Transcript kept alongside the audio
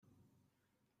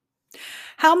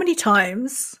How many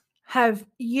times have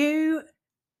you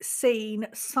seen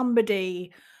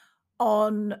somebody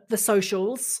on the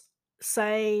socials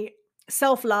say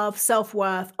self love, self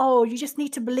worth? Oh, you just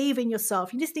need to believe in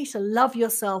yourself. You just need to love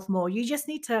yourself more. You just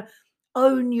need to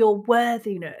own your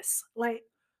worthiness. Like,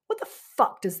 what the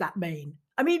fuck does that mean?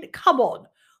 I mean, come on.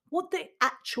 What the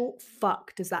actual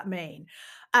fuck does that mean?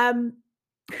 Um,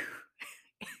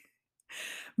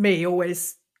 Me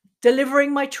always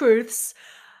delivering my truths.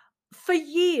 For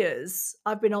years,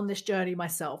 I've been on this journey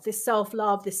myself, this self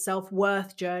love, this self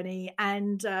worth journey.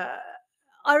 And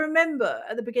I remember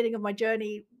at the beginning of my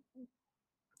journey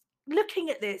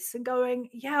looking at this and going,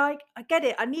 yeah, I get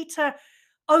it. I need to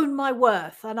own my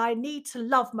worth and I need to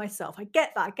love myself. I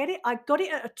get that. I get it. I got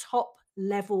it at a top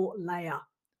level layer,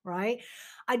 right?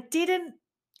 I didn't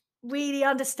really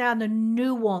understand the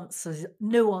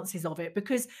nuances of it,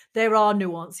 because there are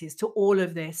nuances to all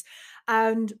of this.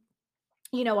 And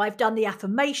I've done the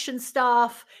affirmation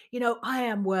stuff. I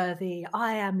am worthy,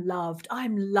 I am loved,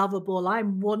 I'm lovable,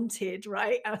 I'm wanted,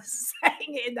 right? I was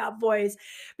saying it in that voice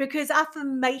because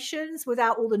affirmations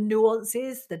without all the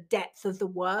nuances, the depth of the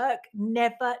work,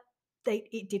 never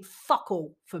it did fuck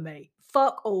all for me.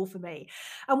 Fuck all for me.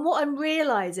 And what I'm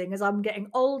realizing as I'm getting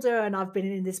older and I've been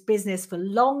in this business for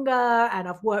longer and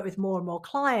I've worked with more and more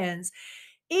clients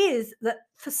is that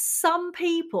for some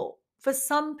people,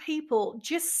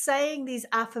 just saying these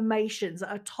affirmations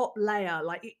at a top layer,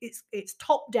 like it's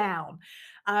top down,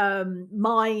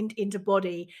 mind into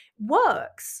body,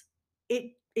 works.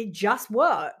 It just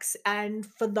works. And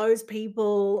for those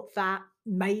people that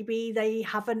maybe they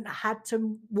haven't had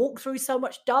to walk through so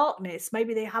much darkness,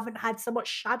 maybe they haven't had so much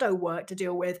shadow work to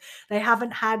deal with, they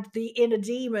haven't had the inner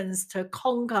demons to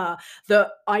conquer, that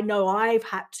I know I've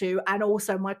had to, and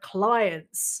also my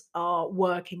clients are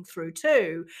working through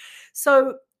too.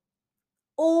 So,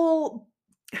 all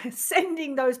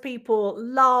sending those people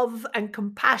love and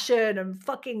compassion and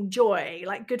fucking joy,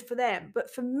 like good for them.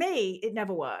 But for me, it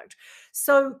never worked.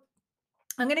 So,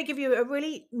 I'm going to give you a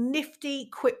really nifty,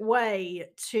 quick way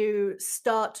to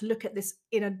start to look at this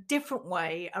in a different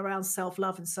way around self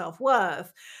love and self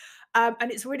worth. And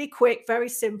it's really quick, very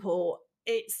simple.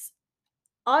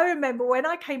 I remember when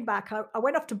I came back, I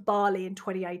went off to Bali in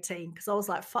 2018 because I was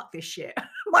like, fuck this shit.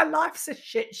 My life's a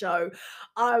shit show.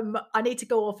 I need to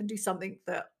go off and do something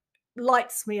that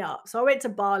lights me up. So I went to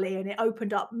Bali and it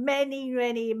opened up many,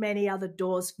 many, many other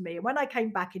doors for me. And when I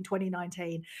came back in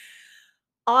 2019,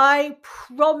 I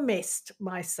promised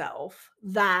myself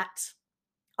that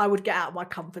I would get out of my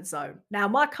comfort zone. Now,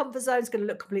 my comfort zone is going to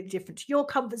look completely different to your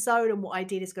comfort zone, and what I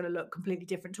did is going to look completely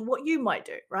different to what you might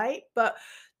do, right? But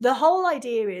the whole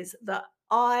idea is that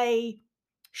I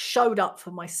showed up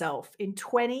for myself in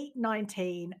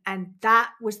 2019, and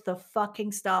that was the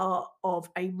fucking start of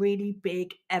a really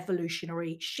big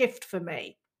evolutionary shift for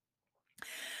me.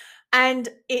 And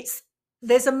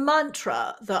there's a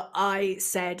mantra that I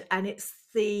said, and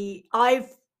I've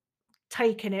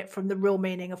taken it from the real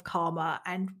meaning of karma.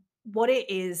 And what it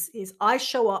is I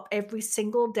show up every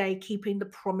single day keeping the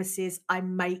promises I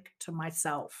make to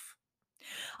myself.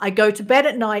 I go to bed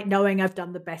at night knowing I've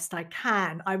done the best I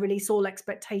can. I release all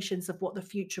expectations of what the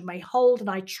future may hold, and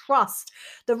I trust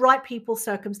the right people,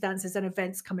 circumstances, and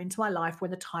events come into my life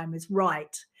when the time is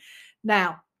right.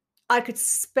 Now, I could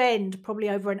spend probably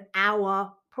over an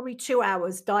hour, probably 2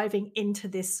 hours diving into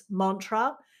this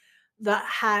mantra that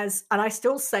has, and I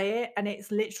still say it, and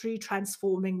it's literally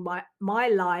transforming my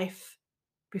life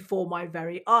before my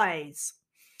very eyes.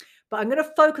 But I'm going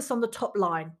to focus on the top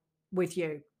line with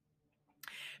you,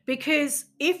 because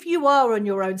if you are on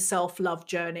your own self-love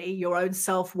journey, your own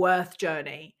self-worth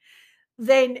journey,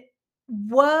 then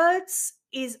words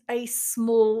is a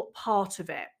small part of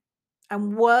it.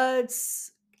 And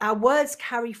our words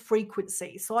carry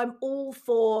frequency. So I'm all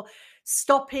for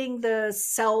stopping the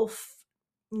self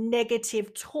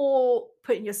negative talk,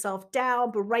 putting yourself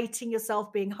down, berating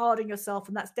yourself, being hard on yourself.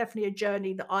 And that's definitely a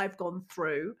journey that I've gone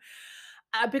through,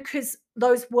 because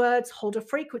those words hold a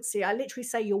frequency. I literally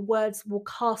say your words will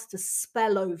cast a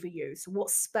spell over you. So, what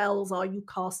spells are you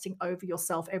casting over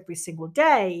yourself every single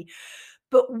day?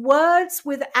 But words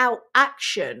without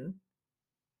action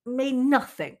mean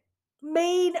nothing.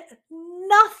 Mean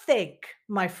nothing,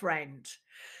 my friend.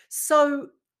 So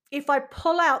if I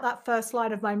pull out that first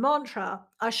line of my mantra,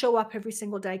 I show up every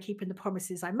single day keeping the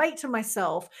promises I make to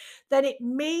myself, then it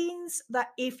means that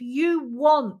if you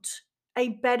want a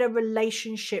better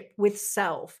relationship with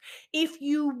self, if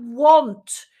you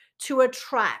want to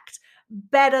attract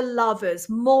better lovers,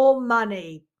 more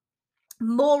money,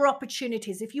 more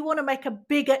opportunities, if you want to make a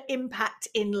bigger impact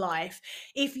in life,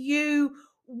 if you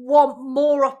want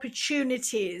more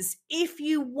opportunities, if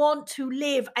you want to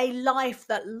live a life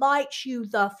that lights you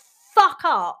the fuck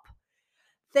up,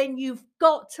 then you've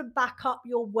got to back up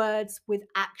your words with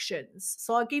actions.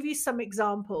 So I'll give you some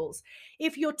examples.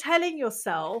 If you're telling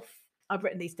yourself, I've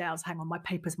written these down, so hang on, my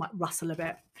papers might rustle a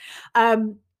bit.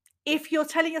 Um, if you're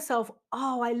telling yourself,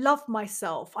 oh, I love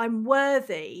myself, I'm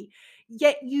worthy,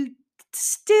 yet you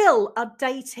still are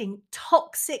dating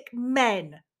toxic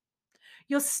men,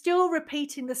 you're still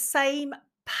repeating the same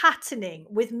patterning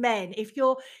with men. If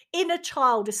your inner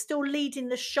child is still leading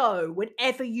the show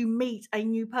whenever you meet a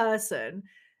new person,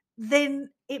 then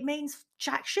it means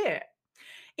jack shit.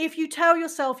 If you tell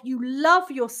yourself you love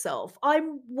yourself,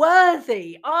 I'm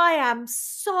worthy, I am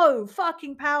so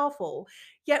fucking powerful.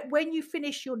 Yet when you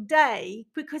finish your day,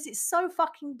 because it's so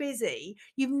fucking busy,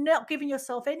 you've not given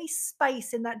yourself any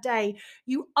space in that day.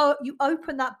 You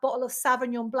open that bottle of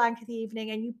Sauvignon Blanc in the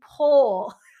evening and you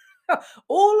pour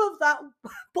all of that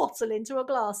bottle into a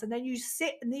glass, and then you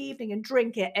sit in the evening and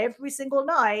drink it every single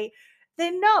night.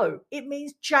 Then no, it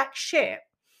means jack shit.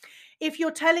 If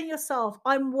you're telling yourself,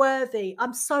 I'm worthy,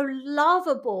 I'm so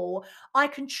lovable, I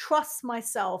can trust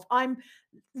myself, I'm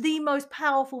the most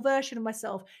powerful version of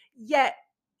myself, yet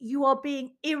you are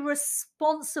being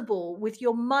irresponsible with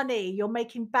your money, you're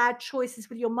making bad choices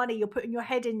with your money, you're putting your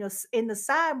head in the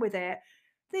sand with it,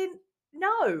 then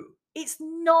no, it's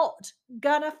not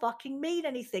gonna fucking mean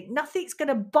anything. Nothing's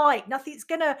gonna bite, nothing's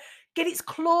gonna get its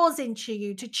claws into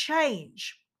you to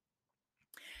change.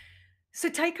 So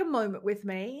take a moment with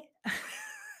me.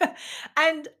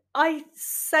 And I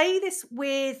say this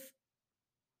with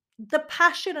the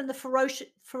passion and the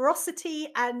ferocity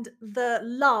and the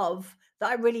love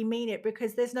that I really mean it,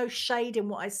 because there's no shade in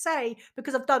what I say,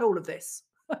 because I've done all of this.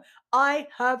 I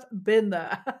have been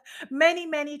there many,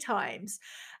 many times.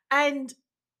 And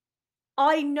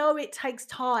I know it takes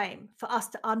time for us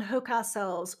to unhook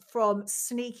ourselves from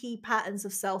sneaky patterns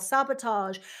of self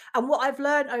sabotage. And what I've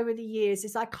learned over the years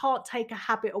is I can't take a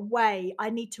habit away. I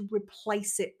need to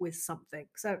replace it with something.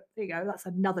 So there you go. That's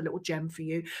another little gem for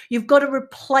you. You've got to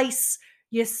replace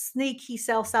your sneaky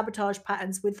self sabotage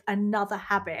patterns with another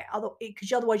habit.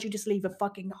 Because otherwise, you just leave a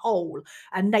fucking hole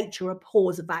and nature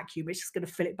abhors a vacuum. It's just going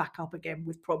to fill it back up again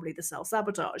with probably the self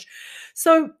sabotage.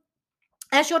 So,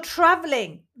 as you're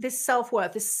traveling this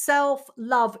self-worth, this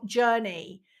self-love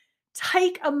journey,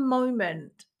 take a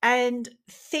moment and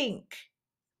think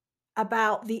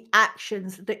about the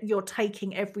actions that you're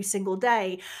taking every single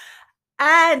day.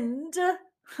 And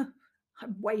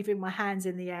I'm waving my hands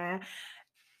in the air.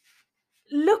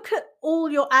 Look at all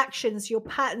your actions, your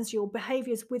patterns, your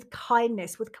behaviors with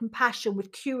kindness, with compassion,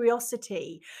 with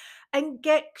curiosity, and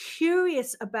get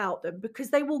curious about them,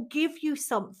 because they will give you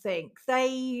something.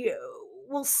 They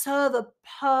will serve a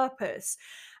purpose.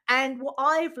 And what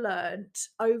I've learned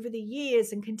over the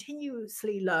years and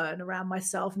continuously learn around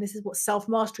myself, and this is what self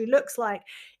mastery looks like,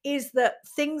 is that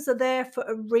things are there for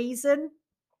a reason.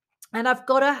 And I've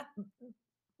got to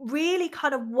really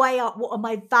kind of weigh up, what are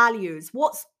my values,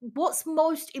 what's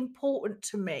most important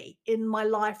to me in my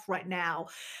life right now.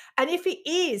 And if it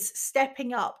is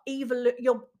stepping up,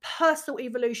 your personal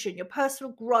evolution, your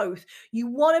personal growth, you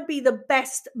want to be the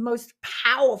best, most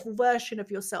powerful version of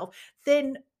yourself,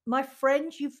 then my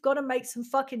friend, you've got to make some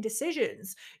fucking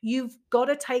decisions. You've got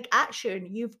to take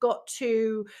action. You've got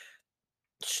to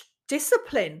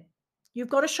discipline. You've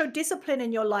got to show discipline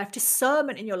in your life,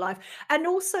 discernment in your life. And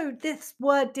also, this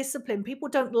word discipline, people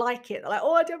don't like it. They're like,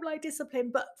 oh, I don't like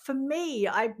discipline. But for me,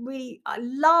 I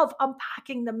love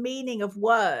unpacking the meaning of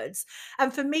words.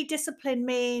 And for me, discipline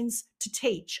means to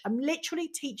teach. I'm literally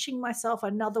teaching myself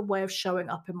another way of showing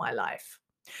up in my life.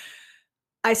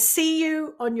 I see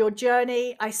you on your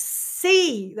journey. I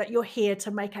see that you're here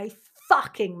to make a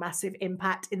fucking massive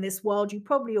impact in this world. You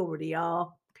probably already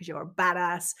are, because you're a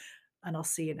badass. And I'll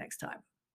see you next time.